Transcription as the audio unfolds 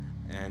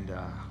And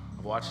I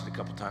watched it a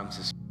couple times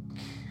this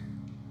week,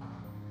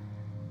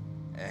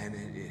 and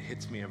it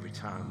hits me every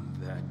time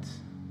that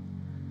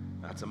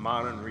that's a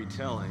modern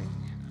retelling,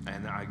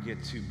 and I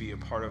get to be a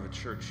part of a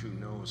church who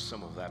knows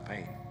some of that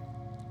pain,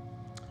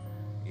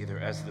 either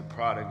as the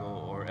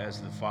prodigal or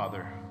as the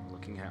father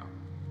looking out.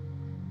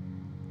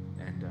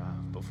 And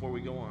before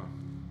we go on,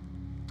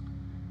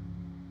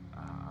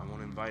 I want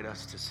to invite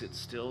us to sit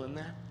still in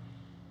that,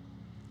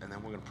 and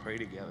then we're going to pray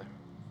together,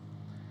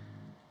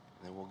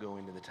 and then we'll go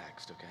into the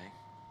text, okay?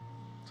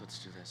 So let's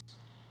do this.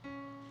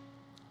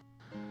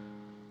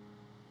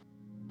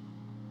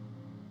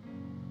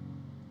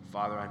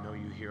 Father, I know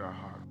you hear our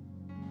heart.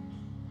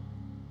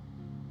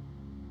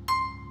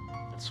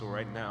 And so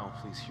right now,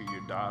 please hear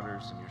your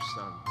daughters and your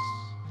sons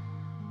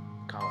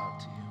call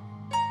out to you.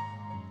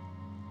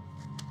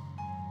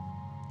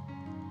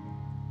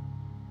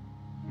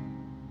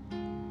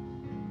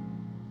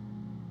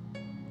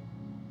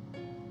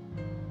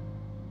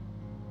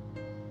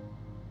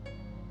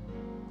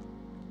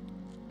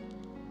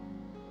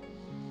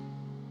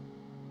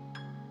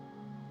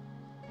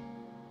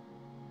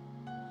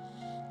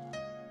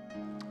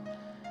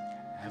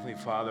 Heavenly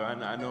Father,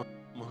 I know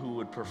who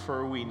would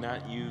prefer we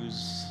not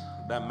use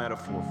that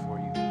metaphor for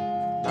you,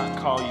 not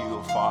call you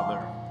a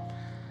father,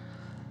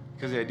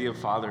 because the idea of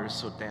father is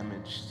so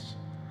damaged.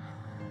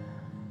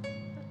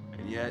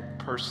 And yet,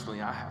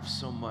 personally, I have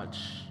so much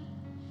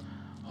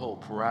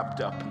hope wrapped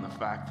up in the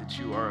fact that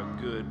you are a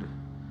good,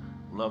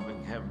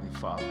 loving Heavenly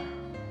Father.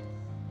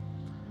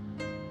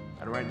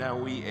 And right now,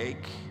 we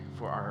ache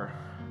for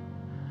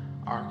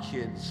our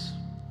kids,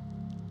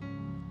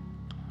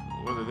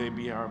 whether they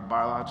be our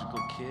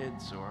biological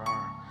kids or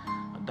our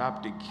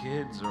adopted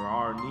kids or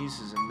our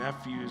nieces and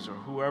nephews or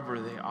whoever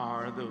they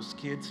are, those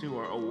kids who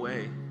are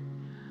away.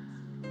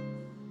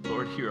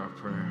 Lord, hear our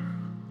prayer.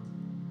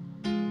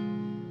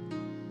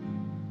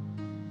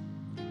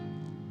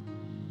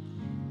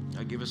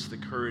 God, give us the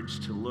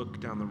courage to look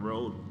down the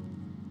road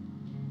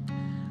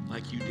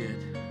like you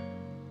did.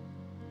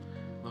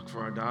 Look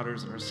for our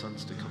daughters and our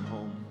sons to come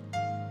home.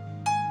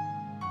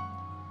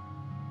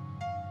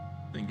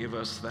 And give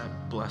us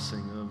that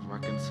blessing of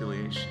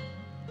reconciliation,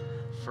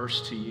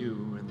 first to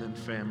you and then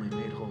family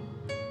made whole.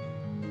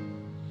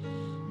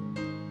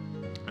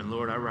 And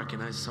Lord, I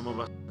recognize some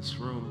of us in this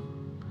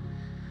room,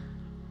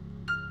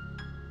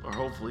 or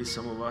hopefully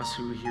some of us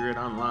who hear it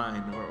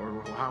online,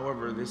 or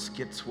however this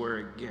gets where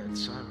it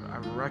gets. I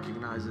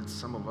recognize that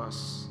some of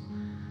us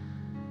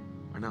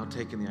are now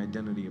taking the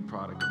identity of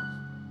prodigal.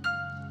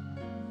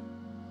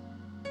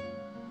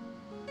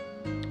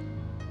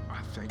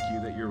 I thank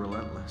you that you're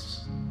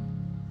relentless.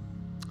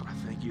 I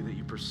thank you that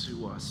you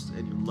pursue us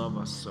and you love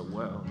us so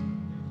well.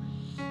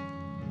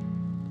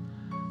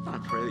 I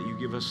pray that you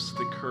give us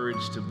the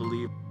courage to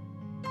believe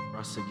for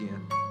us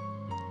again.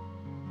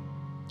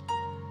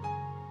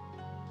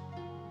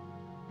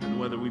 And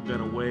whether we've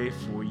been away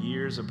for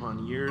years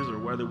upon years or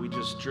whether we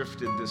just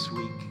drifted this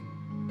week,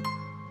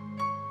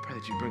 I pray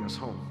that you bring us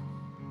home.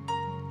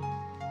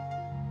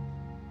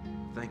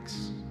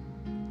 Thanks.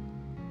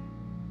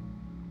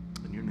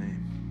 In your name.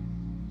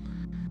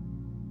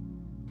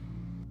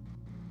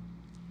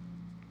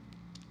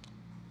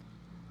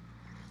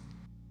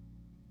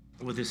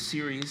 Well, this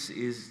series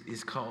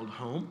is called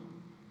Home.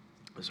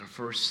 It's our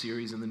first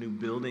series in the new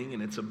building,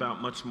 and it's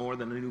about much more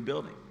than a new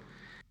building.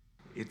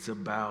 It's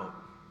about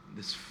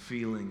this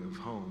feeling of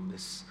home,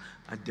 this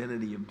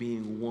identity of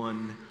being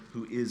one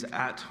who is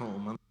at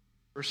home. On the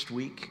first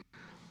week,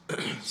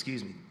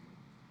 excuse me,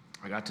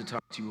 I got to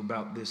talk to you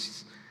about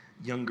this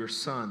younger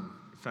son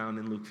found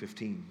in Luke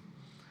 15.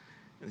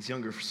 And this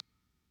younger son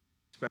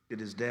respected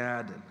his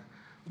dad and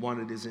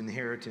wanted his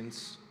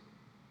inheritance,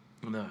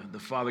 and the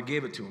father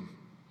gave it to him.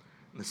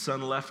 And the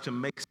son left to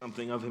make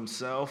something of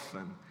himself,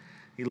 and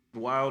he lived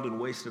wild and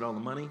wasted all the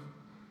money,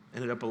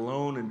 ended up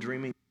alone and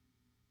dreaming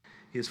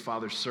his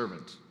father's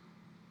servant.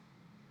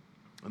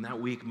 And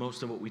that week,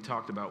 most of what we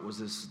talked about was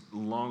this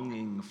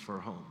longing for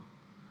home.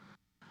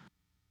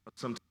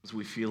 Sometimes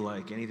we feel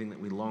like anything that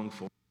we long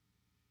for,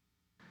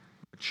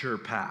 mature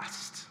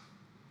past.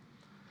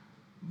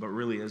 But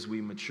really, as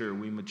we mature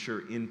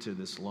into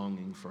this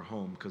longing for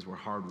home because we're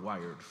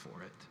hardwired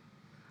for it.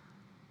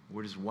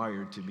 We're just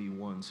wired to be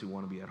ones who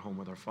want to be at home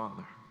with our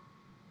Father.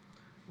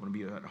 Want to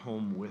be at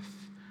home with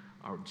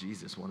our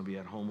Jesus. Want to be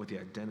at home with the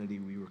identity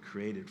we were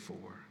created for.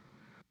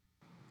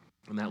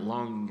 And that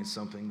longing is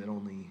something that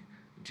only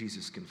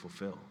Jesus can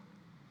fulfill.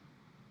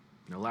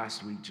 Now,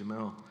 last week,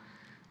 Jamel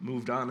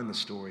moved on in the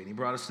story, and he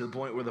brought us to the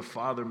point where the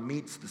Father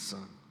meets the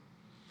Son.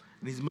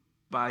 And he's moved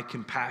by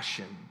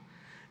compassion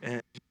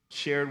and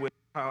shared with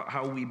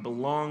how we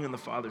belong in the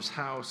Father's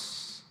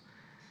house.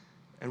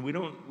 And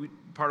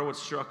part of what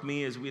struck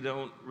me is we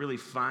don't really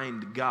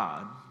find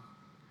God.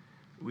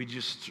 We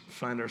just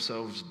find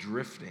ourselves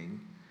drifting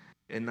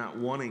and not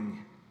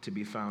wanting to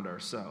be found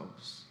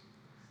ourselves.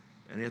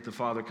 And yet the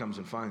Father comes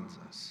and finds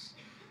us.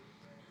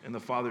 And the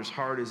Father's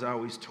heart is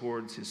always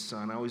towards his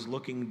Son, always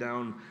looking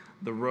down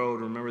the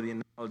road. Remember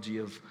the analogy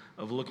of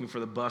looking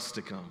for the bus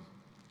to come.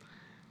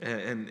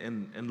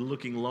 and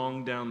looking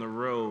long down the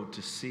road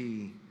to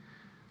see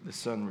the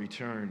son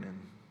return. And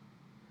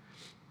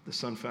the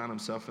son found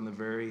himself in the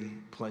very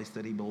place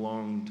that he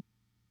belonged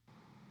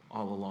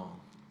all along.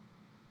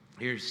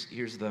 Here's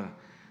the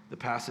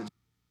passage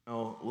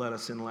led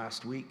us in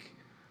last week.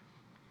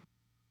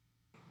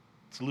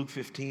 It's Luke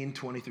 15,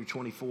 20 through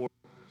 24. It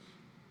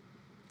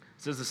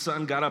says, the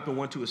son got up and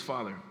went to his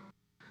father.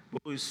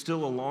 But he was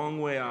still a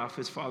long way off.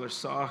 His father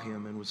saw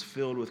him and was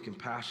filled with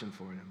compassion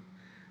for him.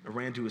 And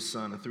ran to his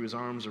son and threw his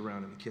arms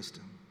around him and kissed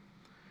him.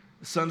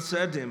 The son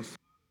said to him, I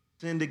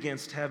sinned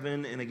against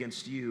heaven and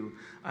against you.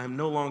 I am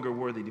no longer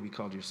worthy to be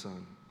called your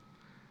son.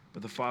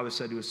 But the father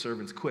said to his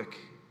servants, quick,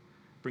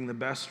 bring the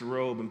best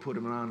robe and put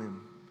it on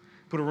him.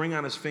 Put a ring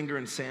on his finger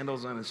and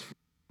sandals on his feet.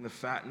 Bring the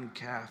fattened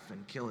calf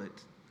and kill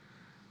it.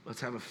 Let's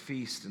have a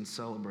feast and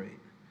celebrate.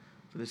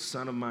 For this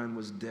son of mine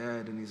was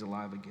dead and he's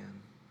alive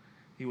again.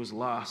 He was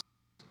lost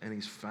and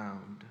he's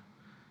found.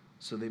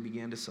 So they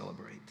began to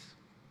celebrate.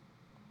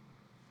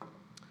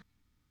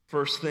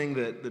 First thing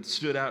that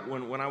stood out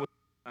when I was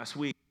last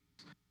week,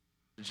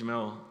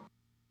 Jamel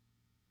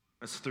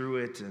us through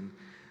it, and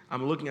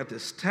I'm looking at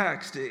this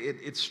text,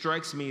 it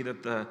strikes me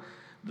that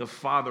the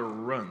father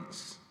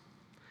runs.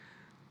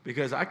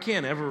 Because I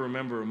can't ever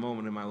remember a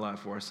moment in my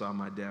life where I saw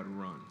my dad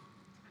run.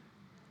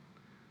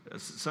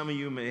 Some of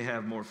you may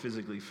have more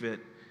physically fit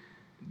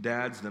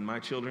dads than my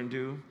children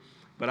do,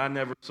 but I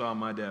never saw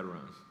my dad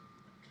run.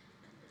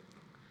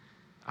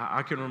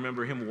 I can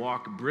remember him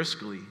walk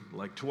briskly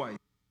like twice.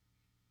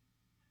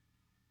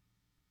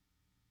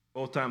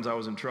 Both times I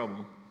was in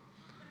trouble.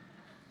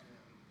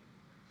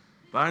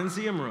 But I didn't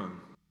see him run.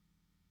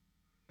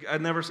 I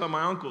never saw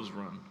my uncles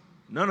run.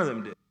 None of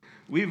them did.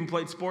 We even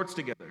played sports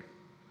together.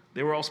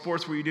 They were all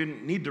sports where you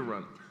didn't need to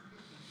run.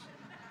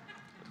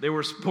 They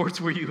were sports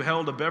where you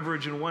held a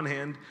beverage in one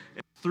hand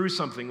and threw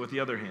something with the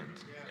other hand.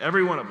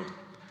 Every one of them.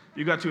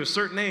 You got to a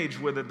certain age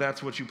where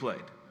that's what you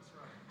played.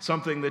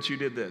 Something that you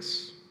did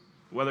this.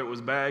 Whether it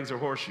was bags or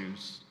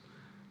horseshoes.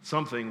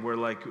 Something where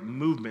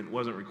movement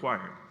wasn't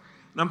required.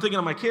 And I'm thinking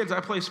of my kids, I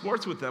play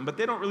sports with them, but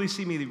they don't really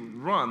see me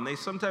run. They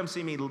sometimes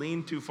see me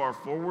lean too far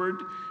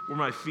forward where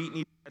my feet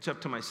need to catch up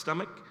to my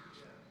stomach.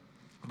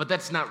 But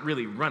that's not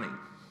really running.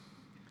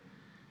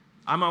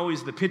 I'm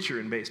always the pitcher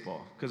in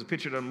baseball because the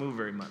pitcher doesn't move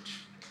very much.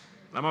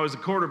 I'm always the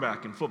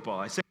quarterback in football.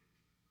 I say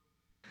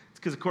it's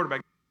because the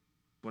quarterback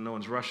when no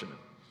one's rushing him.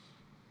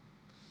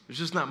 There's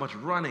just not much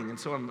running. And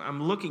so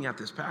I'm looking at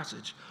this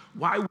passage.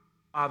 Why would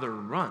the father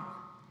run?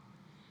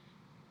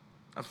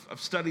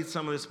 I've studied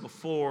some of this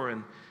before,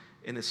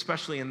 and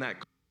especially in that,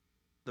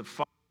 the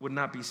father would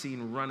not be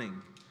seen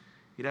running.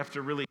 He'd have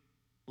to really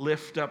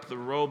lift up the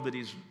robe that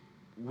he's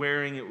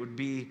wearing. It would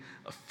be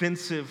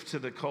offensive to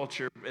the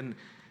culture. And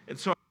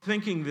so I'm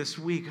thinking this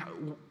week,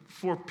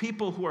 for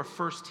people who are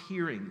first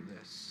hearing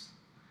this,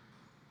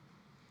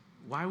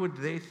 why would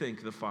they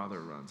think the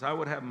father runs? I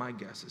would have my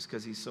guesses,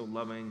 because he's so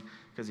loving,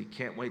 because he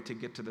can't wait to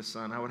get to the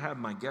son. I would have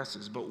my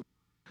guesses, but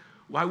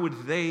why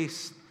would they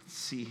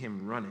see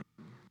him running?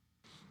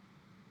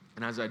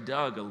 And as I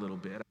dug a little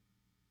bit,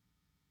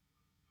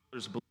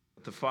 others believe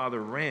that the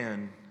father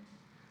ran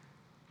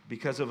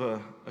because of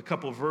a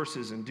couple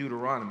verses in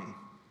Deuteronomy.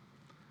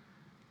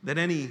 That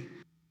any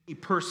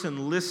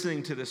person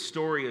listening to this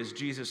story as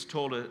Jesus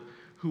told it,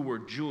 who were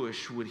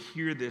Jewish, would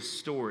hear this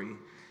story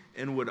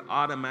and would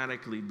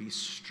automatically be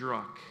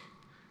struck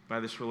by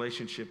this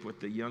relationship with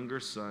the younger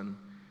son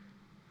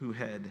who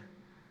had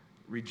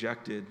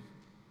rejected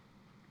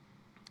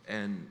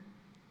and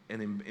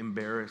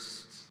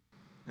embarrassed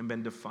and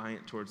been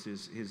defiant towards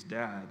his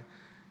dad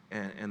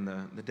and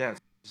the dad.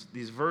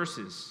 These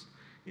verses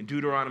in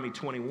Deuteronomy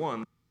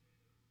 21,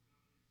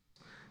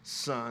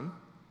 son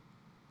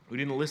who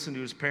didn't listen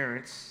to his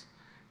parents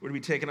were to be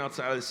taken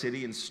outside of the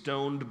city and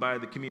stoned by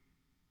the community.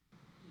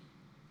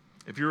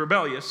 If you're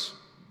rebellious,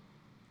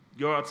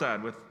 go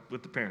outside with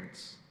the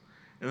parents.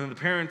 And then the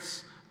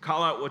parents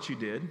call out what you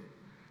did,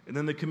 and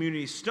then the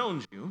community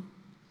stones you,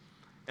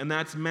 and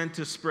that's meant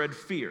to spread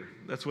fear.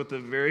 That's what the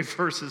very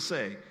verses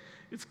say.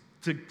 It's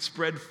to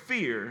spread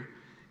fear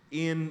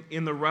in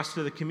the rest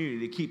of the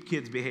community, to keep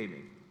kids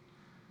behaving.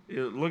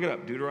 Look it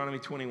up. Deuteronomy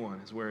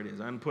 21 is where it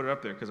is. I didn't put it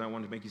up there because I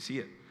wanted to make you see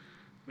it.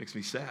 It makes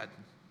me sad.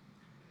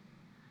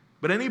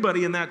 But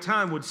anybody in that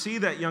time would see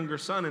that younger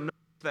son, and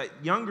if that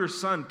younger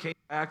son came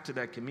back to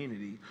that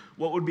community,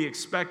 what would be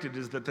expected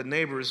is that the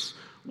neighbors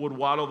would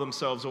waddle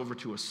themselves over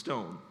to a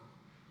stone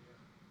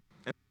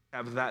and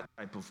have that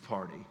type of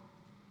party.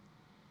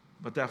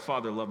 But that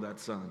father loved that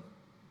son.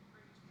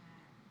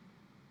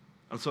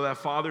 And so that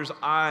father's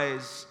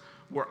eyes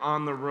were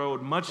on the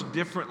road much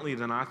differently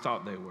than I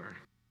thought they were.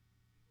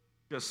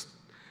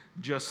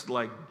 Just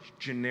like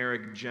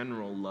generic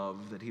general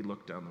love that he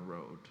looked down the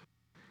road.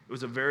 It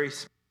was a very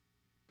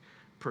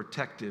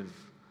protective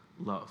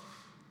love.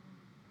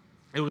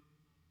 It was,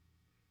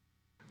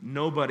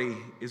 nobody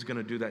is going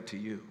to do that to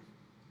you.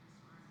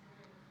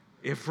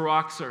 If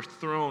rocks are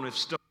thrown, if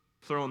stones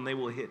are thrown, they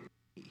will hit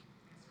me.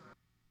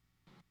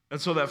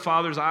 And so that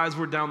father's eyes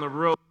were down the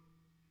road,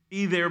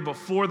 be there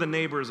before the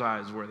neighbor's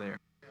eyes were there.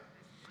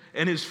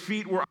 and his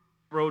feet were on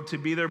the road to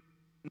be there,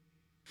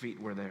 feet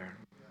were there.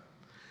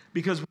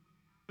 Because what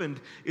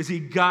happened is he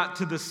got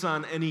to the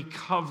son and he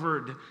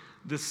covered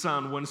the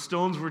son. When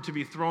stones were to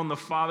be thrown, the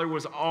father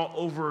was all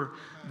over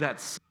that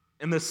son.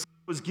 And the son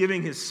was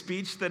giving his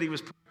speech that he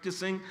was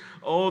practicing.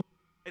 Oh,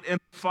 and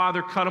the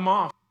father cut him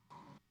off.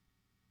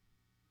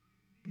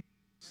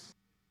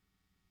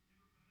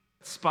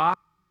 Spot,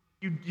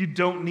 you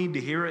don't need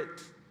to hear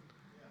it.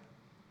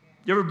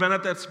 You ever been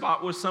at that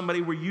spot with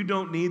somebody where you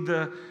don't need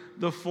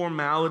the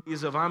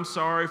formalities of I'm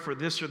sorry for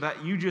this or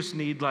that? You just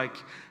need like,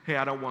 hey,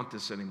 I don't want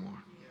this anymore.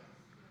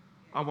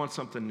 I want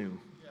something new.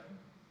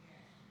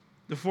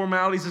 The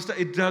formalities and stuff,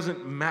 it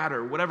doesn't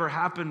matter. Whatever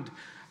happened,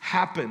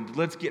 happened.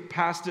 Let's get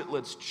past it.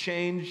 Let's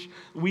change.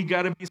 We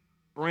got to be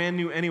brand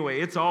new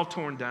anyway. It's all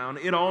torn down.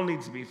 It all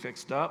needs to be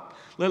fixed up.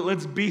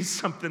 Let's be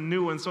something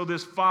new. And so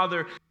this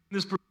father,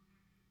 this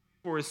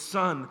for his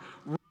son,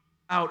 runs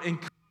out and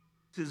covers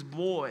his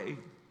boy.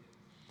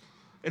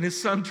 And his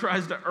son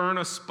tries to earn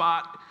a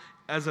spot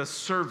as a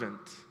servant.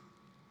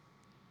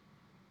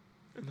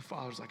 And the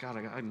father's like, God,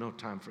 I have no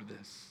time for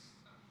this.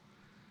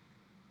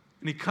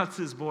 And he cuts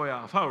his boy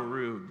off. How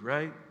rude,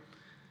 right?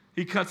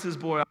 He cuts his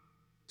boy off.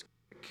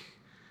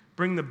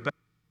 Bring the belt.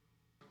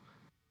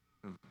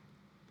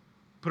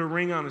 Put a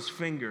ring on his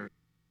finger.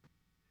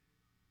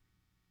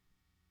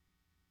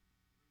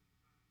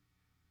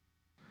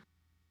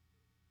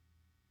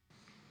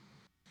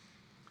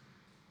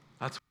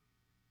 That's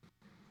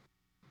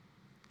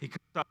he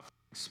cuts off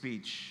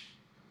speech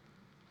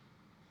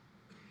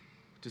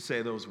to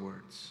say those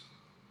words.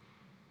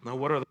 Now,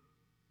 what are the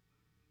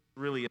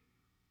really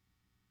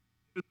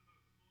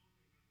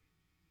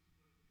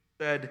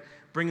said?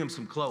 Bring him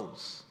some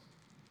clothes.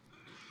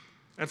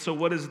 And so,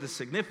 what is the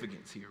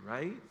significance here,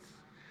 right?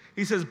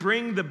 He says,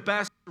 bring the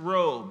best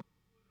robe.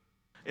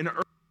 An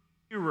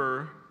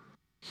hearer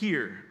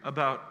hear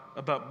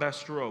about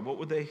best robe. What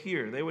would they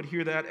hear? They would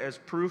hear that as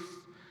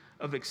proof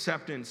of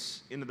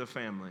acceptance into the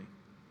family.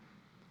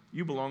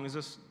 You belong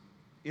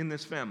in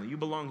this family. You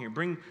belong here.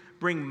 Bring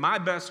my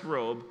best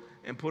robe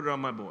and put it on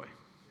my boy.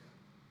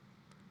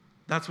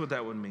 That's what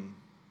that would mean.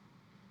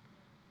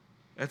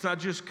 It's not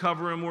just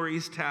cover him where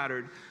he's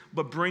tattered,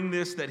 but bring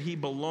this that he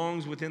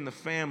belongs within the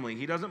family.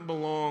 He doesn't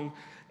belong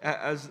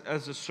as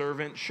a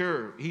servant.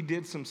 Sure, he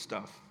did some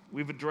stuff.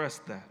 We've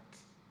addressed that.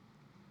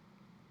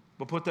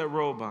 But put that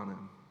robe on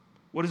him.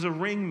 What does a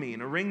ring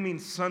mean? A ring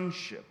means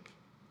sonship.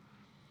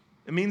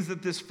 It means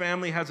that this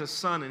family has a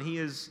son, and he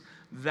is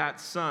that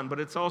son, but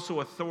it's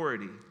also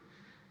authority.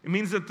 It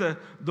means that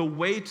the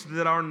weight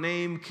that our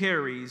name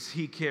carries,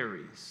 he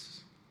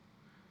carries.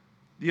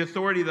 The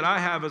authority that I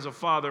have as a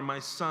father, my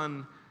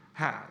son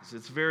has.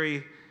 It's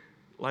very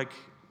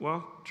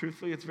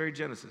truthfully, it's very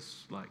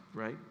Genesis-like,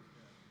 right?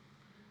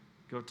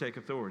 Go take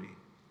authority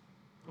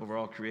over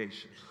all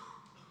creation.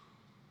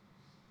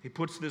 He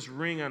puts this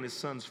ring on his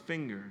son's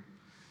finger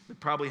that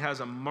probably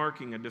has a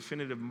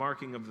definitive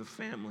marking of the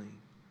family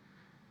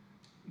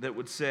that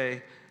would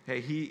say, hey,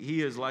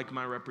 he is like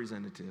my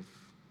representative.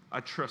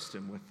 I trust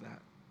him with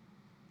that.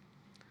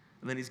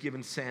 And then he's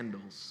given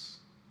sandals.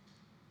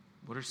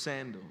 What are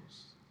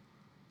sandals?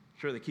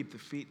 Sure, they keep the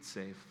feet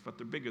safe, but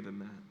they're bigger than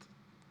that.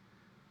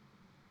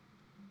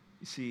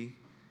 You see,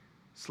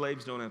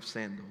 slaves don't have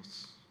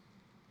sandals.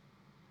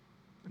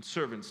 And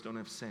servants don't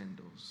have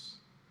sandals.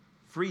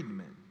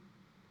 Freedmen,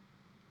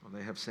 well,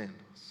 they have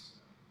sandals.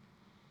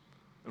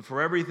 And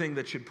for everything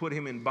that should put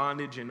him in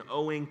bondage and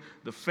owing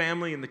the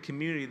family and the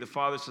community, the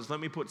father says, let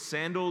me put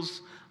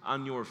sandals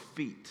on your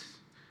feet.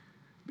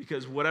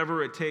 Because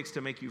whatever it takes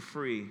to make you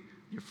free,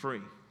 you're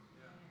free.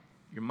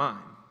 You're mine.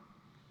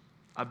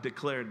 I've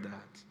declared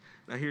that.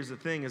 Now here's the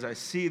thing, as I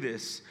see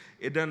this,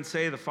 it doesn't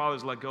say the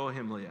father's let go of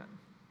him yet.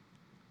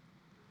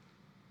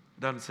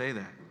 It doesn't say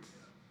that.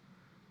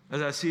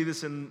 As I see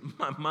this in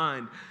my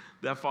mind,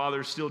 that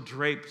father is still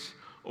draped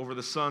over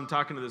the son,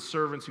 talking to the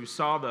servants who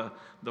saw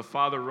the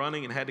father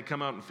running and had to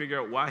come out and figure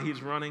out why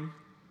he's running.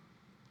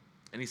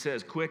 And he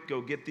says, quick,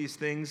 go get these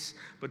things,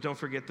 but don't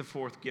forget the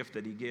fourth gift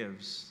that he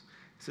gives.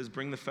 He says,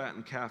 bring the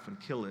fattened calf and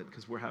kill it,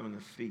 because we're having a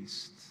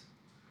feast.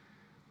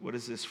 What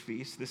is this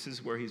feast? This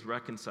is where he's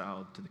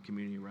reconciled to the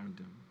community around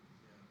him.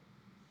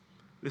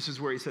 This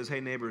is where he says, hey,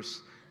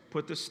 neighbors,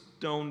 put the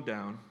stone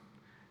down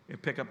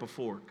and pick up a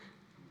fork.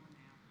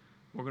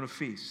 We're going to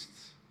feast.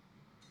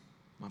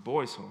 My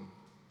boy's home.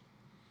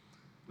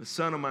 The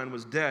son of mine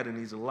was dead and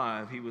he's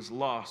alive. He was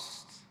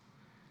lost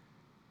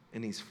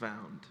and he's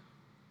found.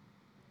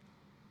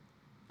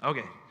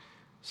 Okay,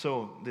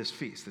 so this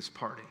feast, this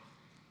party.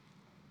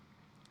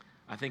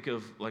 I think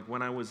of like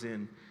when I was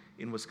in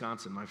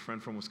Wisconsin. My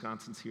friend from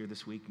Wisconsin's here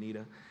this week,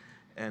 Nita.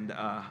 And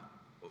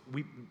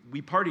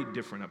we partied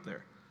different up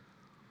there.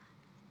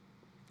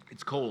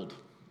 It's cold.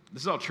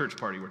 This is all church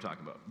party we're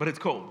talking about, but it's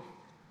cold.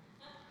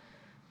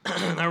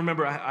 And I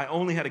remember I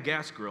only had a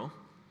gas grill,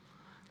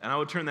 and I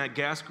would turn that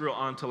gas grill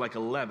on to like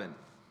 11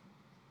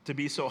 to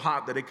be so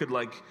hot that it could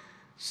like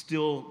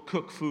still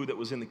cook food that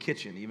was in the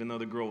kitchen, even though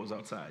the grill was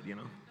outside, you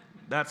know?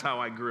 That's how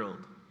I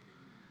grilled.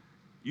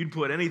 You'd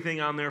put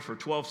anything on there for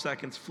 12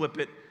 seconds, flip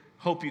it,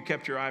 Hope you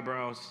kept your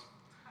eyebrows.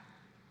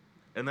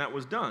 And that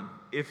was done.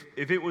 If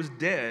it was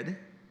dead,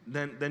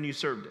 then you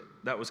served it.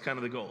 That was kind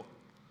of the goal.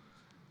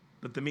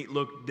 But the meat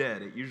looked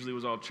dead. It usually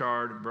was all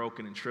charred and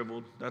broken and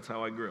shriveled. That's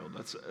how I grilled.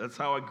 That's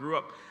how I grew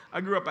up.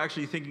 I grew up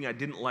actually thinking I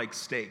didn't like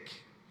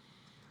steak.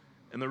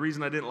 And the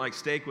reason I didn't like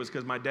steak was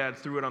because my dad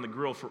threw it on the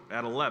grill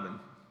at 11.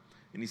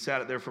 And he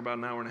sat it there for about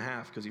an hour and a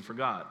half because he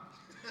forgot.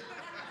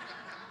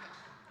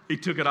 He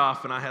took it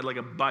off, and I had like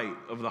a bite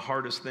of the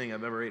hardest thing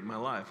I've ever ate in my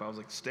life. I was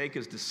like, steak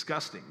is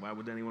disgusting. Why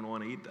would anyone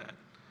want to eat that?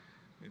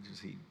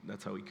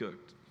 That's how he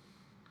cooked.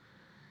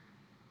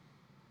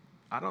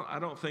 I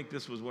don't think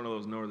this was one of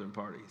those northern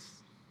parties.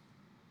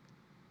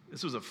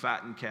 This was a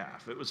fattened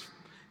calf.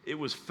 It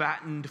was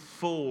fattened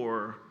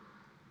for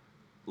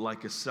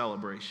like a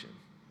celebration.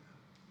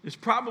 They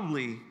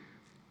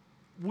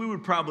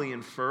would probably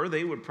infer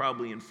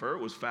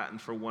it was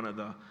fattened for one of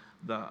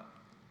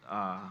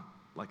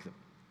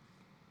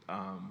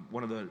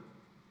one of the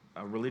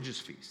religious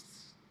feasts.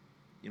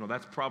 You know,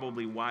 that's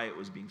probably why it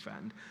was being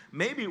fattened.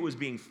 Maybe it was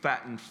being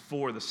fattened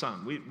for the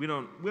son. We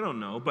don't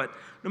know, but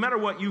no matter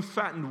what, you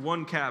fattened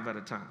one calf at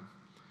a time.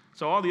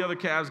 So all the other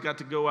calves got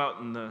to go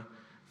out in the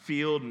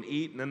field and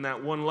eat, and then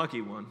that one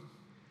lucky one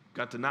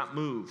got to not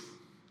move.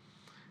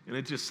 And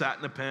it just sat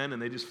in the pen,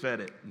 and they just fed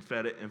it and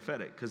fed it and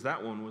fed it, because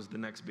that one was the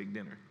next big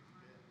dinner.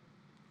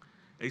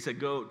 And he said,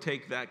 go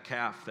take that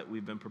calf that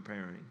we've been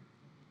preparing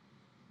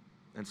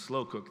and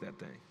slow cook that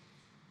thing.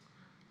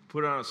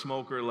 Put it on a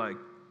smoker like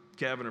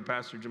Kevin or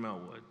Pastor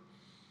Jamel would.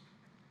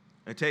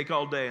 And take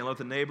all day and let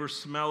the neighbors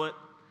smell it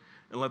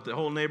and let the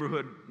whole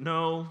neighborhood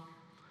know.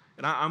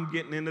 And I'm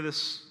getting into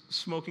this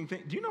smoking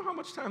thing. Do you know how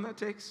much time that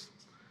takes?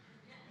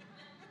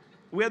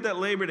 We had that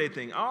Labor Day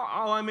thing.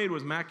 All I made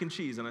was mac and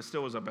cheese, and I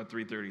still was up at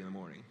 3:30 in the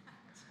morning.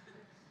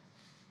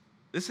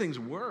 This thing's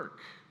work.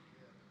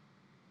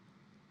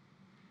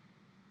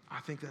 I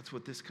think that's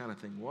what this kind of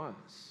thing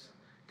was,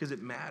 because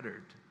it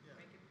mattered.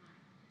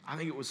 I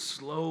think it was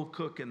slow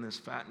cooking this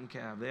fattened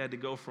calf. They had to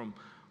go from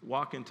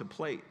walking to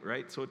plate,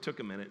 right? So it took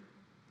a minute.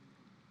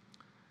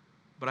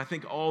 But I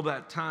think all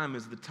that time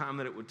is the time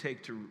that it would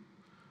take to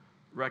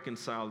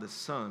reconcile this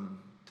son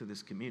to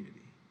this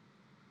community.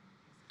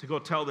 To go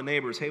tell the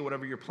neighbors, hey,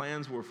 whatever your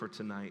plans were for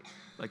tonight,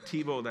 like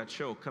TiVo, that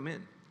show, come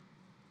in.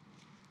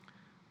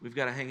 We've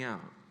got to hang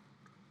out.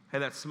 Hey,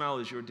 that smell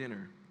is your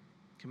dinner.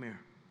 Come here.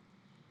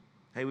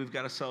 Hey, we've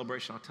got a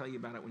celebration. I'll tell you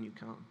about it when you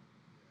come.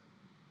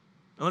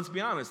 And let's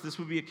be honest, this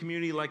would be a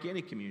community like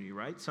any community,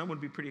 right? Some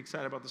would be pretty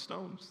excited about the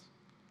stones.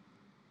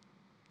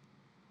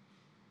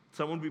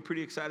 Someone would be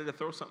pretty excited to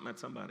throw something at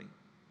somebody,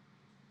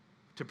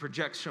 to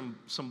project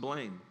some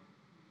blame.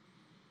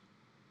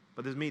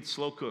 But this meat's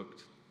slow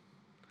cooked.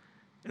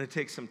 And it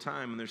takes some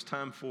time, and there's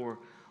time for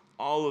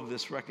all of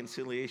this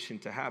reconciliation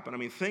to happen. I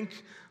mean,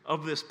 think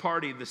of this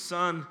party. The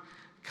son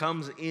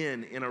comes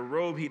in a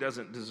robe he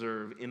doesn't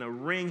deserve, in a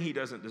ring he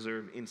doesn't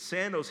deserve, in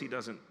sandals he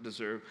doesn't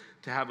deserve,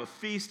 to have a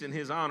feast in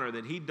his honor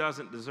that he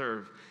doesn't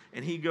deserve.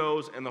 And he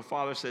goes, and the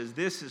father says,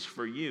 this is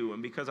for you,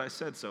 and because I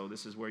said so,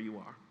 this is where you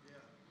are. Yeah.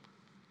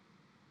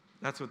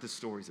 That's what this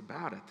story's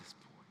about at this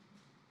point.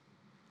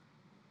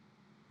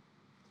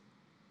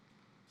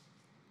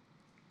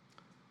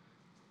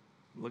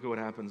 Look at what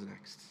happens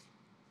next.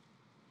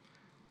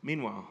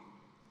 Meanwhile,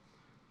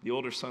 the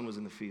older son was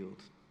in the field.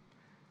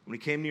 When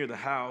he came near the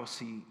house,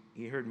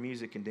 he heard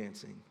music and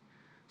dancing.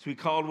 So he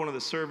called one of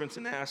the servants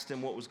and asked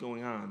him what was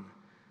going on.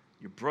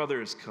 Your brother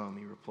has come,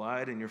 he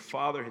replied, and your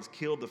father has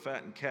killed the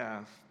fattened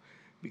calf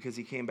because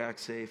he came back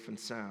safe and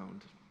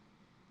sound.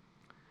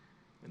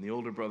 And the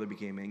older brother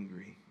became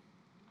angry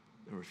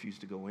and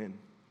refused to go in.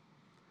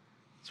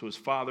 So his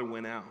father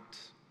went out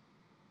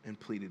and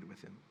pleaded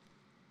with him.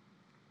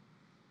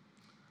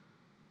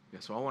 Yeah,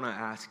 so I want to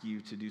ask you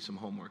to do some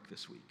homework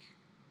this week,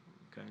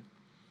 okay?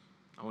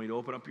 I want you to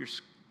open up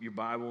your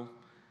Bible.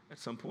 At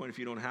some point, if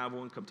you don't have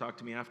one, come talk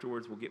to me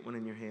afterwards. We'll get one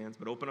in your hands.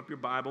 But open up your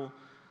Bible,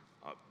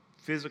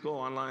 physical,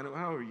 online,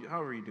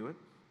 however you do it,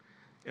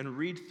 and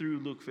read through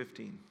Luke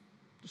 15.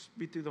 Just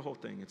read through the whole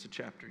thing. It's a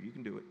chapter. You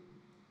can do it.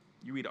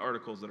 You read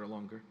articles that are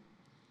longer.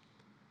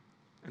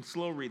 And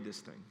slow read this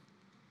thing.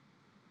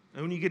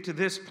 And when you get to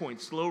this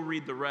point, slow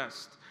read the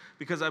rest.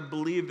 Because I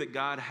believe that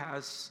God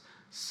has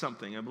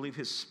something. I believe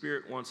his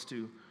Spirit wants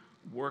to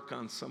work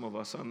on some of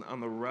us on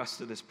the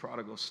rest of this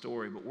prodigal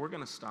story. But we're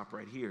going to stop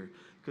right here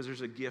because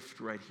there's a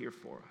gift right here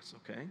for us,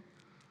 okay?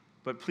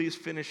 But please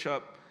finish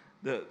up,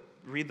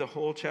 read the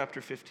whole chapter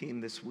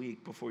 15 this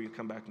week before you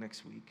come back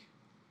next week.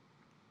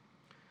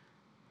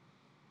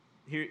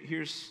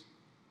 Here's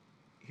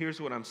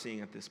what I'm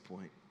seeing at this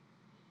point.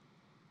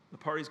 The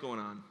party's going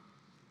on.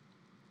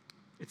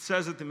 It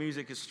says that the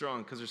music is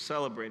strong because they're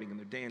celebrating and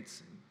they're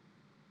dancing.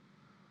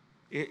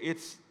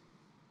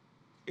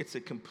 It's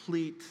a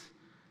complete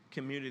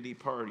community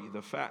party.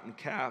 The fattened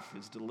calf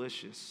is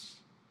delicious.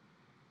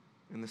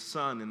 And the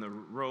son in the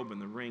robe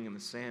and the ring and the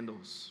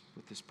sandals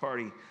with this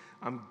party,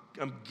 I'm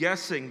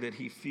guessing that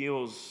he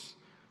feels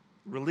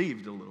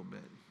relieved a little bit.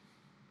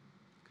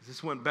 Because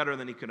this went better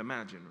than he could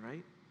imagine,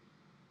 right?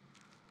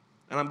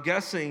 And I'm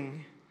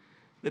guessing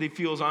that he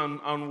feels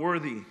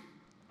unworthy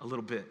a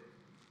little bit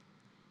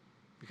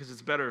because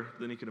it's better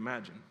than he could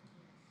imagine.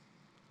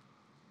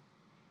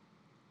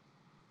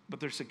 But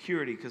there's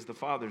security because the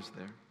Father's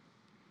there.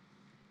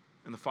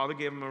 And the Father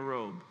gave him a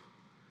robe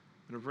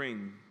and a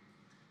ring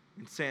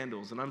and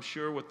sandals. And I'm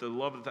sure with the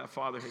love that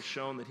Father has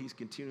shown that he's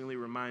continually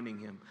reminding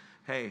him,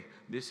 hey,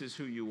 this is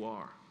who you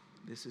are.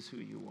 This is who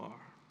you are.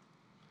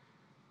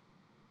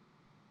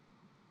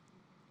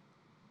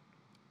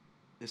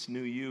 This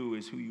new you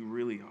is who you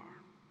really are.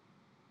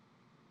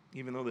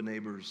 Even though the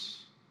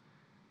neighbors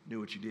knew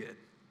what you did.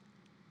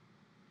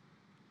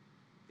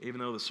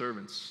 Even though the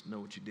servants know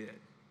what you did.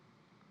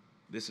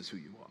 This is who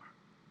you are.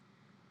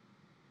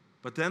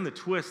 But then the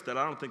twist that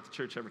I don't think the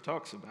church ever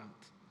talks about.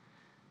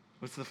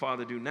 What's the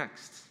Father do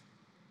next?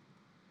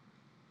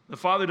 The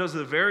Father does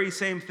the very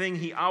same thing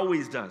he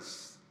always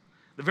does.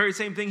 The very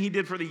same thing he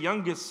did for the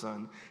youngest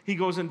son, he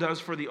goes and does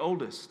for the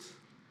oldest.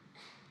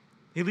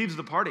 He leaves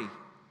the party.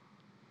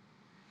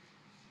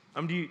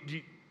 Do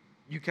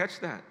you catch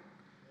that?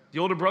 The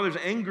older brother's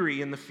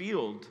angry in the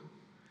field.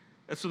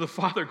 And so the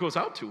Father goes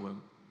out to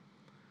him.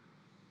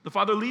 The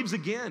Father leaves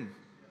again.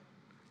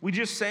 We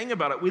just sang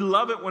about it. We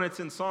love it when it's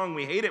in song.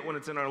 We hate it when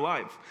it's in our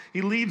life.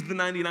 He leaves the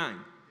 99.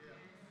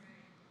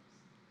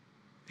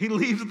 He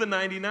leaves the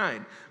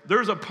 99.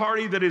 There's a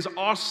party that is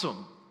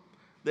awesome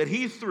that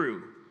he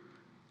threw,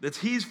 that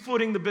he's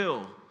footing the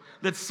bill,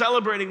 that's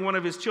celebrating one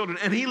of his children,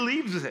 and he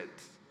leaves it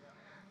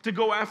to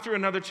go after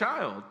another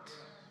child.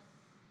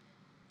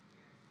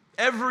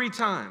 Every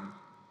time.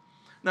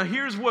 Now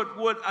here's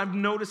what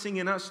I'm noticing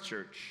in us,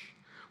 church.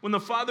 When the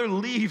Father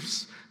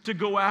leaves to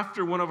go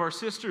after one of our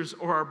sisters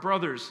or our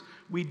brothers,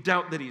 we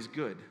doubt that he's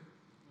good.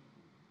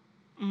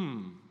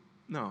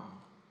 No.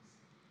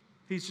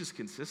 He's just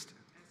consistent.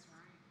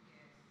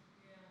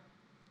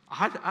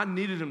 I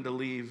needed him to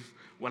leave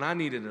when I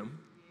needed him.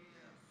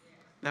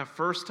 That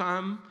first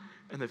time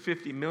and the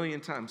 50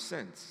 million times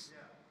since.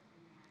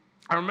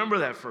 I remember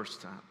that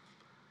first time.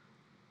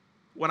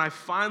 When I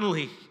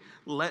finally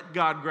let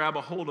God grab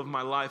a hold of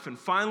my life and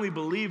finally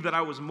believed that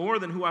I was more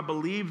than who I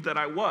believed that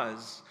I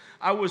was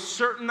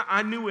certain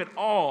I knew it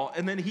all,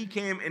 and then he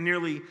came and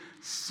nearly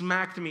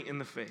smacked me in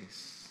the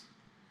face.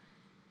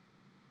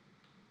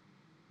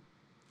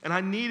 And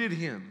I needed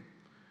him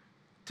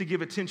to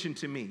give attention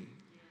to me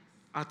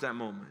at that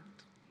moment.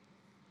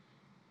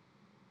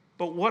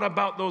 But what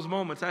about those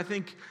moments? I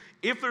think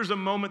if there's a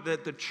moment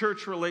that the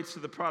church relates to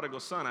the prodigal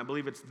son, I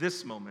believe it's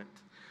this moment.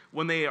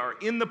 When they are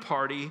in the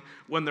party,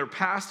 when their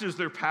past is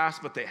their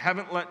past, but they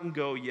haven't let them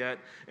go yet,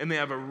 and they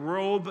have a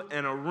robe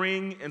and a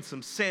ring and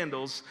some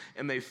sandals,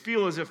 and they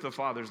feel as if the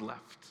Father's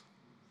left.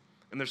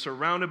 And they're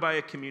surrounded by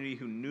a community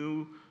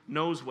who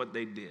knows what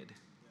they did.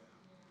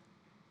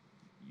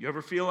 You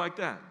ever feel like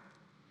that?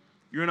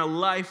 You're in a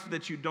life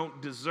that you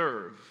don't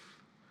deserve.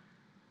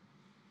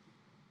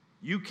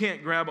 You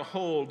can't grab a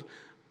hold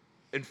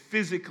and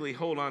physically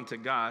hold on to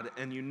God,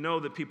 and you know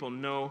that people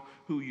know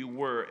who you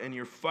were, and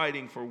you're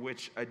fighting for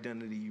which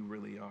identity you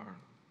really are.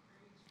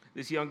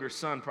 This younger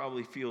son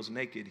probably feels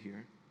naked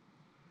here.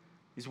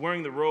 He's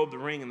wearing the robe, the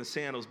ring, and the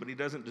sandals, but he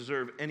doesn't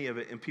deserve any of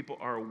it, and people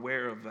are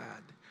aware of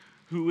that.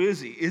 Who is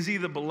he? Is he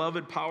the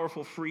beloved,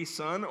 powerful, free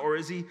son, or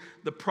is he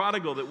the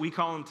prodigal that we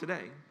call him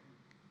today?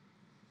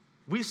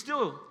 We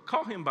still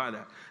call him by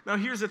that. Now,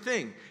 here's the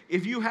thing.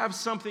 If you have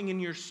something in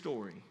your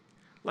story,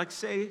 like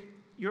say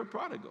you're a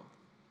prodigal,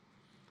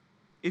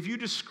 if you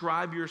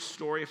describe your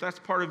story, if that's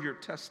part of your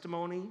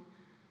testimony,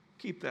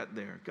 keep that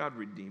there. God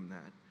redeemed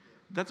that.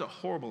 That's a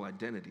horrible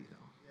identity,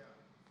 though.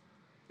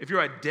 If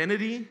your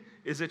identity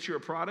is that you're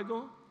a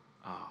prodigal,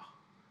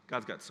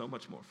 God's got so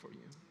much more for you.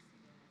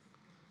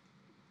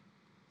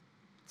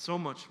 So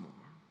much more.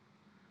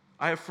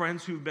 I have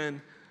friends who've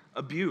been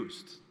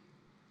abused,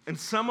 and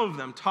some of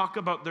them talk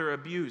about their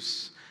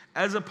abuse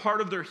as a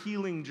part of their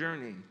healing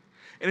journey.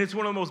 And it's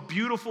one of the most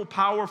beautiful,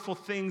 powerful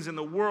things in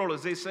the world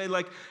as they say,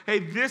 like, hey,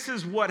 this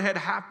is what had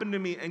happened to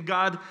me, and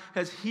God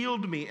has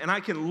healed me. And I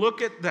can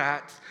look at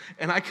that,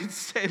 and I can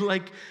say,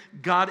 like,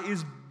 God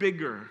is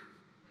bigger.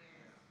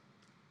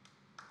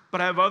 But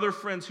I have other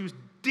friends who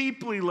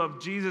deeply love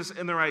Jesus,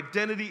 and their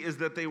identity is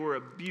that they were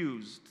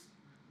abused.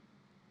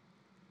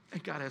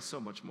 And God has so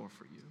much more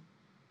for you.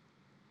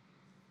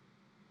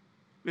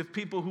 We have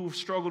people who've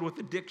struggled with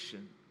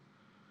addiction.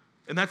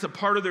 And that's a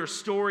part of their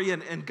story,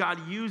 and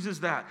God uses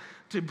that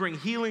to bring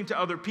healing to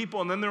other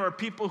people. And then there are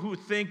people who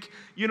think,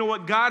 you know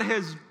what, God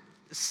has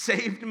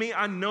saved me.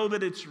 I know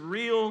that it's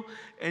real,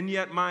 and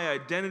yet my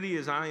identity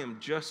is I am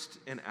just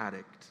an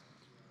addict.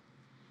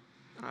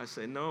 And I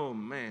say, no,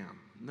 ma'am,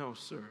 no,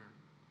 sir.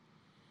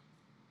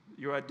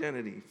 Your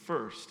identity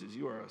first is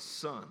you are a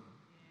son.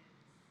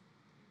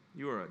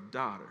 You are a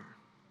daughter.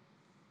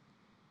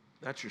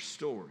 That's your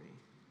story.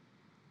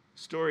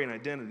 Story and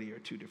identity are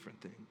two different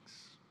things.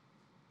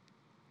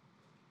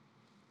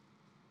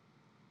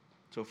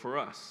 So for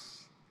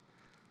us,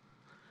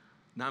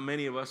 not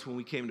many of us, when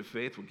we came to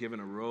faith, were given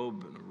a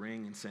robe and a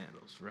ring and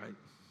sandals, right?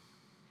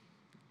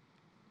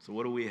 So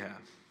what do we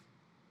have?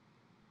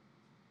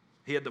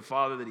 He had the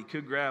Father that he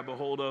could grab a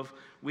hold of.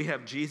 We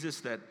have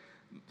Jesus that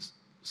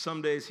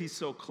Some days he's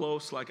so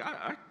close, like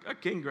I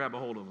can't grab a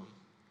hold of him.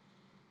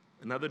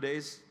 And other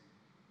days,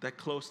 that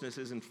closeness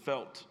isn't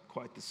felt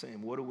quite the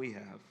same. What do we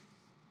have?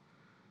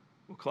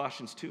 Well,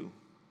 Colossians 2.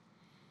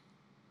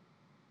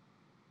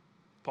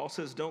 Paul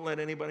says, don't let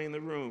anybody in the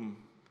room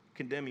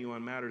condemn you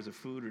on matters of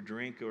food or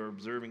drink or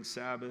observing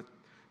Sabbath,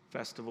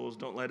 festivals.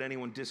 Don't let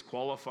anyone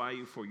disqualify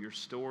you for your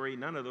story.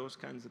 None of those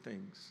kinds of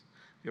things.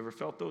 You ever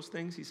felt those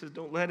things? He says,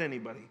 don't let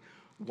anybody.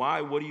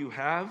 Why? What do you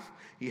have?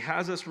 He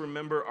has us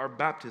remember our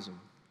baptism.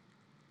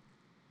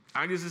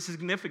 I guess it's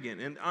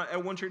significant. And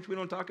at one church, we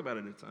don't talk about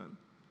it a ton.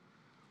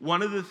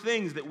 One of the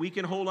things that we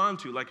can hold on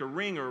to, like a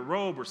ring or a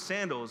robe or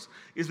sandals,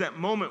 is that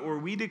moment where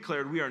we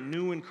declared we are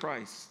new in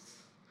Christ.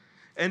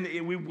 And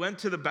we went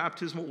to the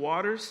baptismal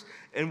waters,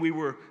 and we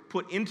were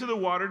put into the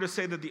water to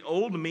say that the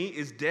old me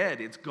is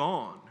dead. It's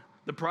gone.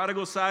 The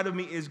prodigal side of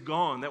me is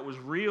gone. That was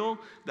real.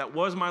 That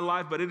was my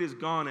life, but it is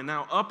gone. And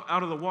now up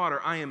out of the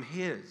water, I am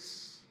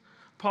his.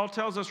 Paul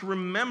tells us,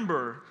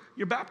 remember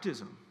your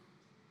baptism.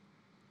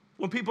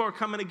 When people are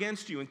coming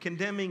against you and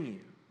condemning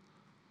you,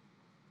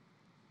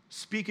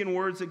 speaking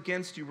words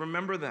against you,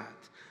 remember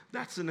that.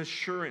 That's an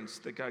assurance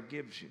that God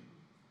gives you.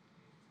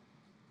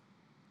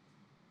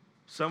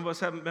 Some of us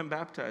haven't been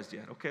baptized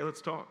yet. Okay,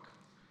 let's talk.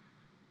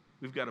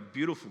 We've got a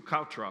beautiful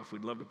cow trough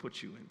we'd love to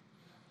put you in.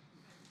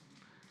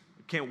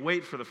 Can't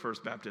wait for the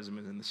first baptism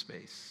in the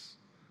space.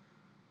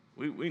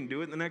 We can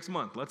do it in the next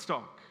month. Let's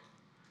talk.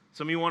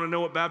 Some of you want to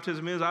know what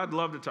baptism is? I'd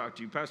love to talk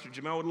to you. Pastor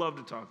Jamel would love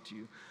to talk to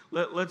you.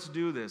 Let's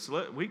do this.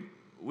 We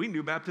can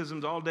do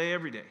baptisms all day,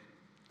 every day.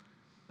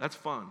 That's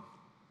fun.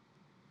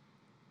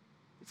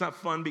 It's not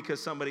fun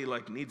because somebody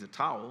needs a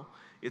towel.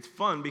 It's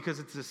fun because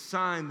it's a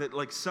sign that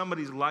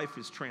somebody's life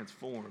is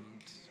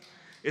transformed.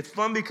 It's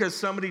fun because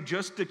somebody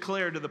just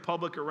declared to the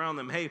public around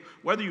them, hey,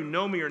 whether you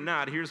know me or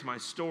not, here's my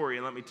story,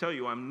 and let me tell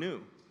you, I'm new.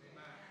 Amen.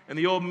 And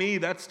the old me,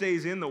 that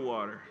stays in the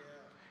water.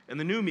 Yeah. And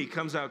the new me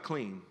comes out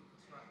clean.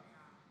 Right.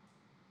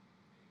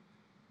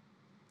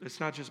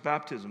 It's not just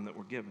baptism that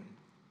we're given.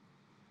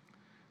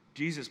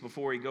 Jesus,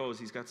 before he goes,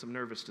 he's got some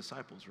nervous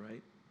disciples,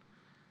 right?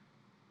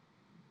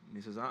 And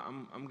he says,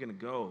 I'm going to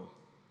go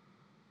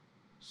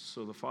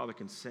so the Father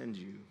can send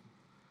you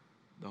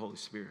the Holy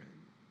Spirit.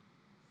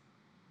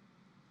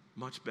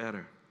 Much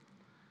better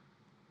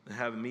than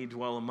having me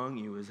dwell among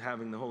you is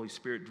having the Holy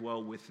Spirit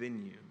dwell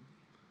within you.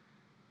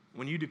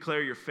 When you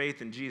declare your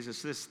faith in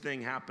Jesus, this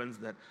thing happens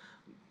that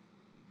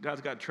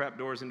God's got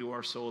trapdoors into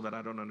our soul that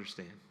I don't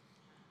understand.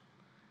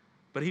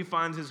 But he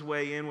finds his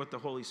way in with the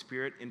Holy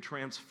Spirit and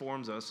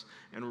transforms us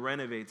and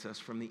renovates us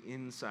from the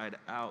inside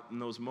out. In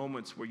those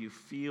moments where you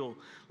feel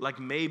like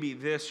maybe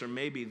this or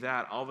maybe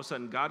that, all of a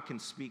sudden God can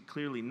speak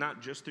clearly,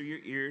 not just through your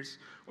ears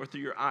or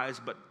through your eyes,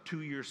 but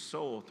to your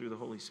soul through the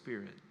Holy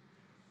Spirit.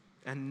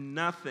 And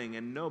nothing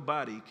and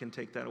nobody can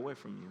take that away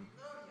from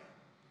you.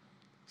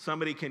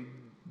 Somebody can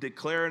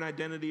declare an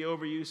identity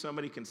over you.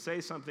 Somebody can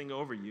say something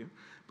over you,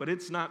 but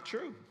it's not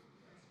true.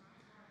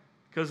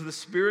 Because the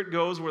Spirit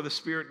goes where the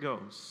Spirit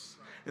goes.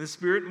 And the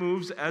Spirit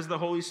moves as the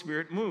Holy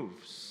Spirit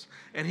moves.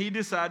 And he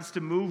decides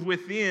to move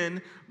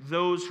within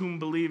those whom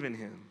believe in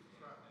him.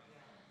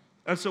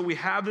 And so we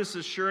have this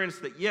assurance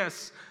that,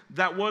 yes,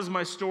 that was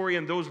my story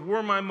and those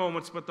were my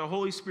moments, but the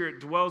Holy Spirit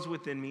dwells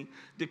within me,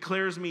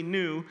 declares me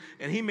new,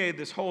 and he made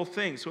this whole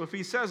thing. So if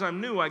he says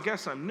I'm new, I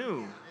guess I'm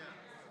new.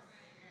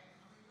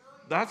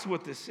 That's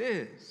what this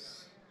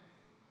is.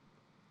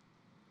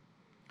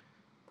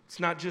 It's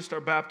not just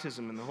our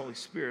baptism in the Holy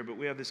Spirit, but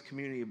we have this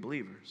community of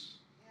believers.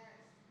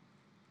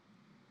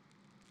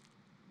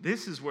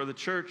 This is where the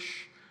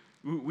church,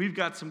 we've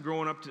got some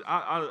growing up to.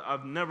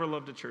 I've never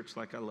loved a church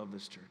like I love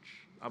this church.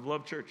 I've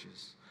loved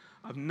churches.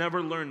 I've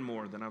never learned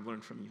more than I've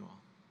learned from you all.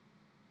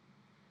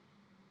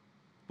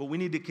 But we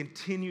need to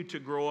continue to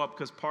grow up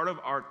because part of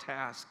our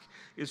task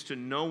is to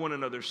know one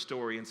another's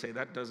story and say,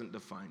 that doesn't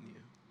define you.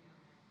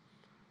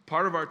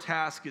 Part of our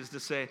task is to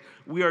say,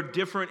 we are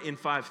different in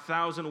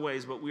 5,000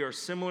 ways, but we are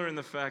similar in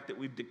the fact that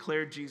we've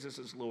declared Jesus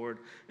as Lord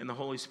and the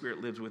Holy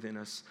Spirit lives within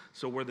us,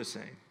 so we're the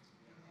same.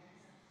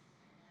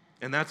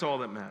 And that's all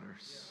that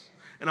matters.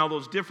 And all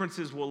those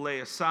differences we'll lay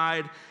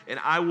aside, and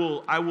I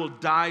will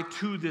die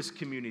to this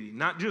community.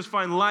 Not just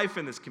find life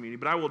in this community,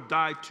 but I will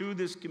die to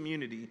this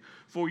community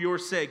for your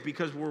sake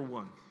because we're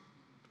one.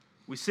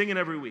 We sing it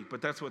every week,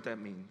 but that's what that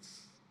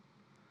means.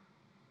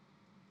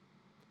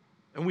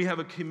 And we have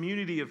a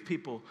community of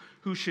people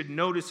who should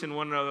notice in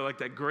one another, like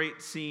that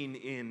great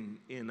scene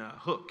in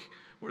Hook,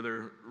 where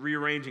they're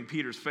rearranging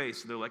Peter's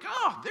face. They're like,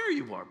 oh, there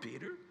you are,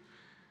 Peter.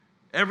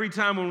 Every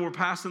time when we're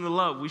passing the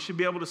love, we should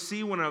be able to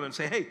see one another and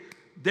say, hey,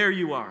 there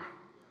you are.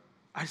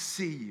 I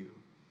see you.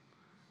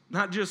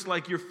 Not just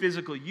like your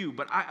physical you,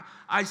 but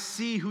I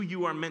see who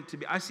you are meant to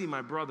be. I see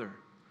my brother.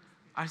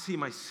 I see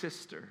my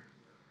sister.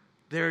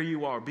 There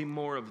you are. Be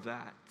more of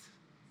that.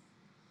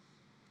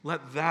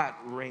 Let that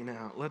reign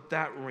out. Let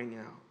that ring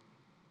out.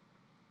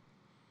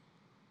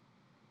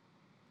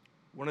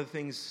 One of the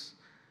things,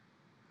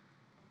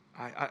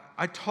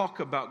 I talk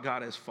about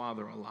God as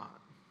Father a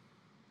lot.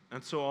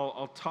 And so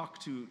I'll talk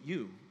to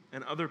you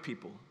and other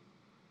people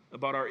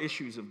about our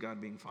issues of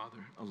God being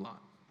Father a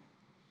lot.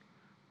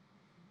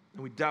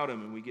 And we doubt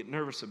him and we get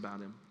nervous about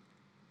him.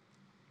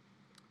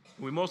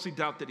 And we mostly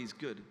doubt that he's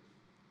good.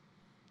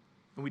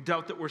 And we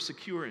doubt that we're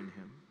secure in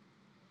him.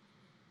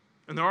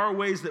 And there are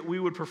ways that we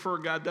would prefer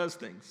God does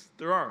things.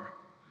 There are.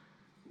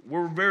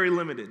 We're very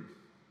limited.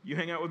 You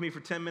hang out with me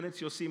for 10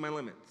 minutes, you'll see my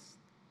limits.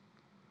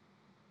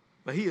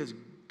 But he is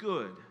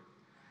good.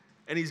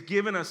 And he's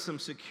given us some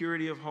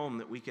security of home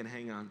that we can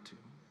hang on to.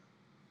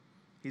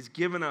 He's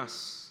given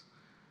us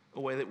a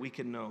way that we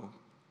can know.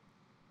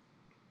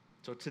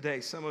 So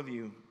today, some of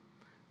you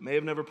may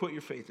have never put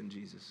your faith in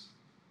Jesus.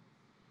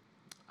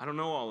 I don't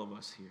know all of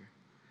us here.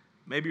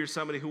 Maybe you're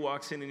somebody who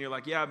walks in and you're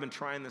like, yeah, I've been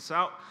trying this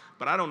out,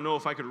 but I don't know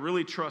if I could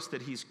really trust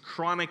that he's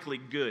chronically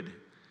good.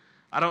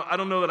 I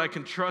don't know that I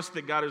can trust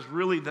that God is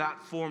really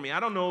that for me. I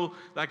don't know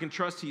that I can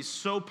trust he's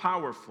so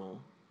powerful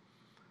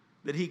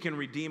that he can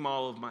redeem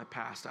all of my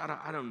past.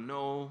 I don't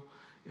know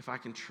if I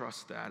can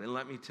trust that. And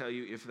let me tell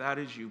you, if that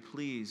is you,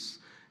 please,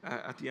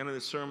 at the end of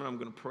the sermon, I'm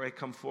going to pray,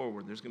 come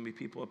forward. There's going to be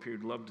people up here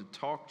who'd love to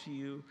talk to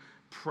you,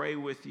 pray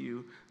with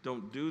you.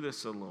 Don't do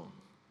this alone.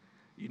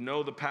 You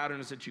know the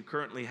patterns that you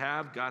currently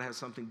have. God has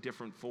something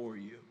different for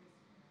you.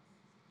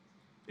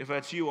 If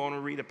that's you, I want to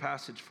read a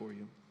passage for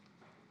you.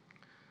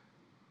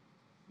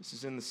 This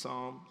is in the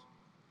Psalms.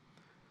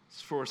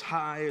 It's for as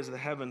high as the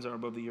heavens are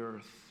above the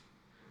earth,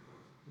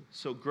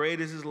 so great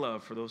is his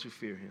love for those who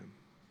fear him.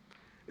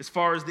 As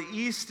far as the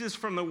east is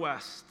from the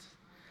west,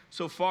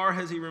 so far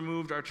has he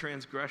removed our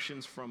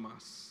transgressions from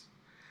us.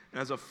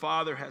 And as a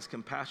father has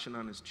compassion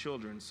on his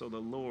children, so the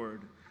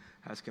Lord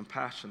has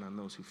compassion on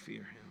those who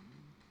fear him.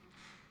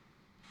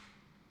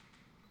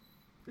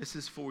 This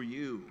is for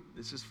you.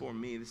 This is for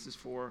me. This is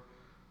for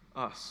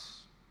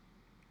us.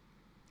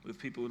 With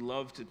people who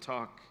love to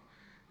talk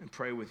and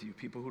pray with you.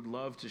 People who'd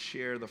love to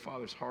share the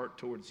Father's heart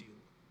towards you.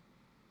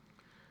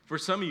 For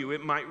some of you,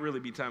 it might really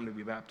be time to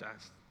be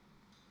baptized.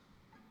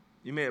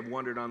 You may have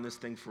wondered on this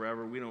thing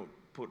forever. We don't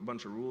put a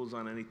bunch of rules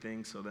on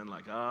anything, so then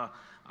I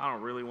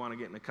don't really want to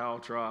get in a cow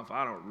trough.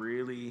 I don't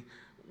really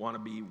want to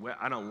be wet.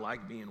 I don't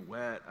like being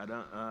wet.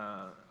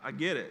 I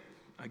get it.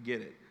 I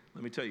get it.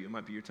 Let me tell you, it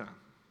might be your time.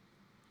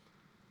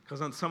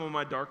 Because on some of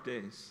my dark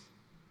days,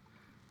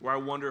 where I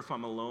wonder if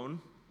I'm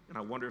alone, and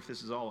I wonder if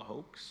this is all a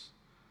hoax,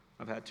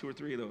 I've had 2 or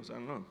 3 of those. I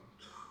don't know.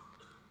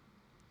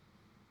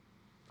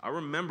 I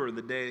remember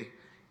the day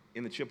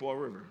in the Chippewa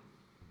River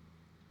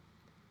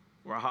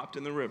where I hopped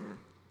in the river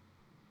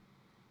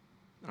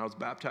and I was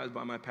baptized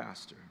by my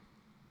pastor.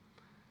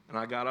 And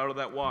I got out of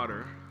that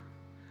water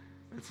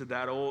and said,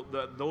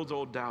 those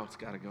old doubts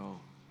got to go.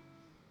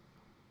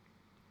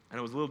 And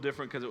it was a little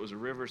different because it was a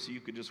river, so you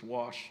could just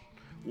watch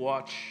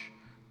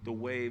the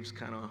waves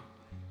kind of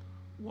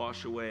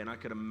wash away. And I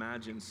could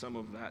imagine some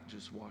of that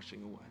just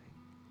washing away.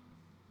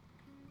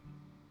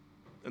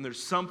 And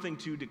there's something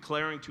to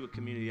declaring to a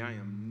community, I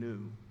am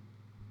new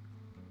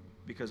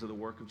because of the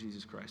work of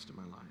Jesus Christ in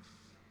my life.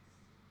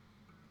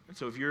 And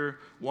so if you're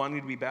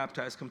wanting to be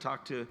baptized, come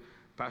talk to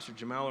Pastor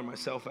Jamal or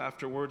myself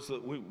afterwards.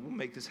 We'll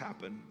make this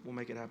happen. We'll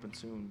make it happen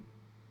soon.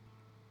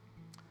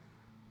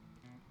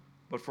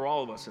 But for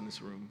all of us in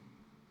this room,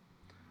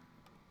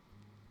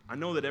 I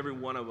know that every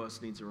one of us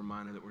needs a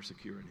reminder that we're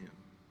secure in him.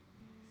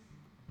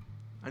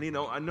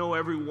 I know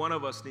every one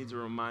of us needs a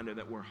reminder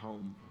that we're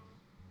home.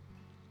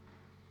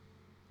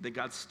 That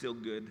God's still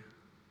good,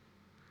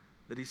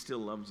 that he still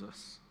loves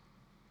us,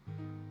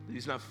 that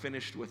he's not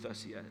finished with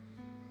us yet,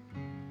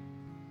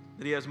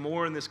 that he has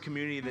more in this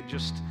community than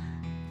just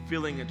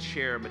filling a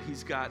chair, but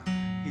he's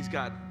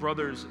got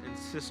brothers and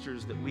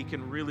sisters that we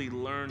can really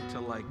learn to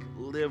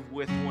live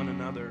with one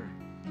another,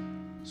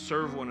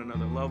 serve one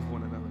another, love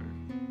one another.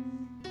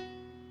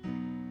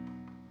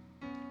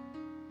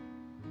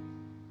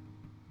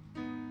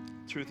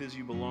 Truth is,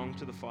 you belong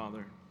to the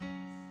Father.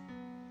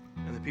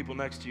 And the people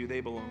next to you, they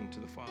belong to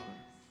the Father.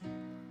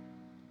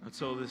 And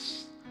so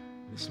this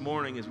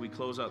morning, as we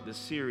close out this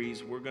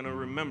series, we're going to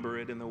remember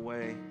it in the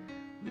way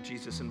that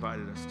Jesus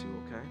invited us to,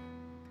 okay?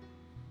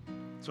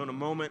 So in a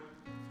moment,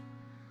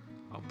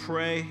 I'll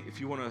pray. If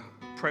you want to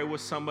pray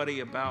with somebody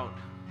about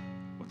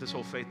what this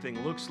whole faith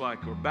thing looks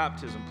like or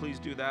baptism, please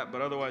do that.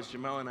 But otherwise,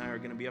 Jamel and I are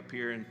going to be up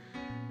here. And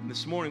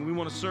this morning, we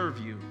want to serve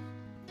you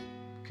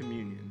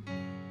communion.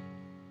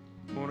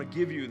 We want to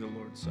give you the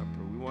Lord's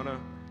Supper. We want to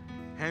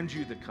hand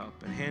you the cup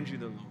and hand you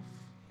the loaf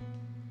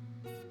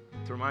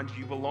to remind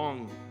you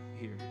belong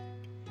here.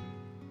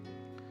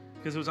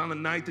 Because it was on the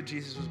night that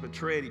Jesus was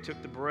betrayed, he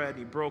took the bread,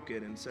 he broke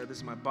it, and said, "This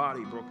is my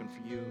body broken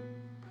for you."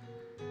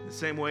 The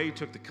same way, he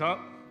took the cup,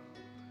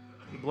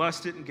 he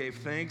blessed it and gave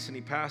thanks, and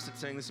he passed it,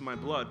 saying, "This is my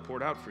blood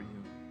poured out for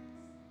you."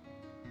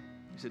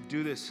 He said,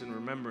 "Do this in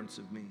remembrance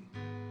of me."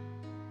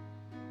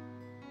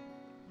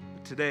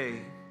 But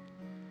today,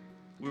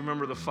 we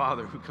remember the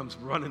Father who comes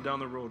running down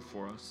the road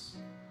for us,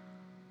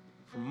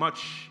 for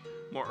much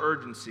more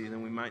urgency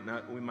than we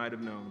might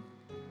have known.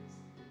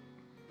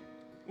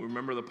 We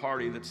remember the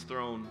party that's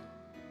thrown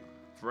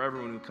for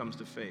everyone who comes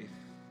to faith.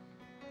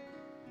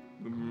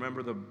 We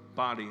remember the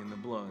body and the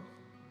blood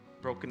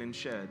broken and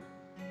shed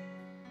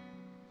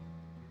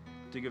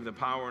to give the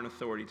power and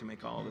authority to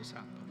make all this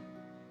happen.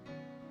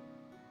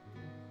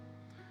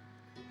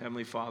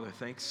 Heavenly Father,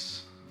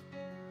 thanks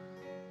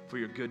for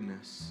your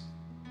goodness.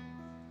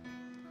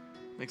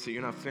 Thanks that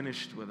you're not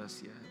finished with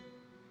us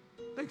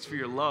yet. Thanks for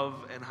your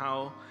love and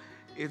how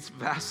it's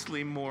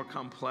vastly more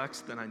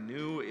complex than I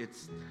knew.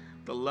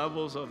 The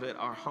levels of it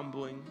are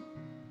humbling.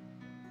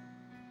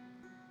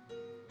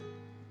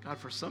 God,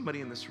 for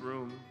somebody in this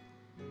room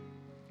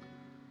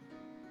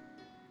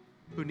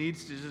who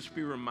needs to just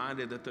be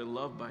reminded that they're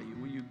loved by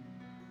you,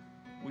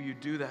 will you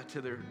do that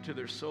to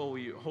their soul?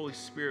 Holy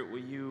Spirit, will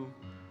you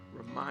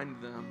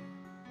remind them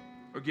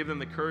or give them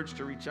the courage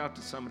to reach out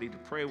to somebody, to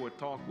pray with,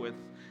 talk with,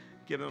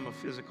 give them a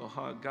physical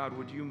hug? God,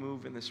 would you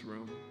move in this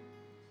room?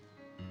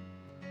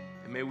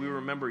 And may we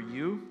remember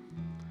you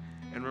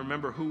and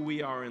remember who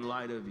we are in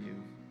light of you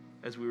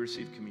as we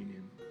receive communion.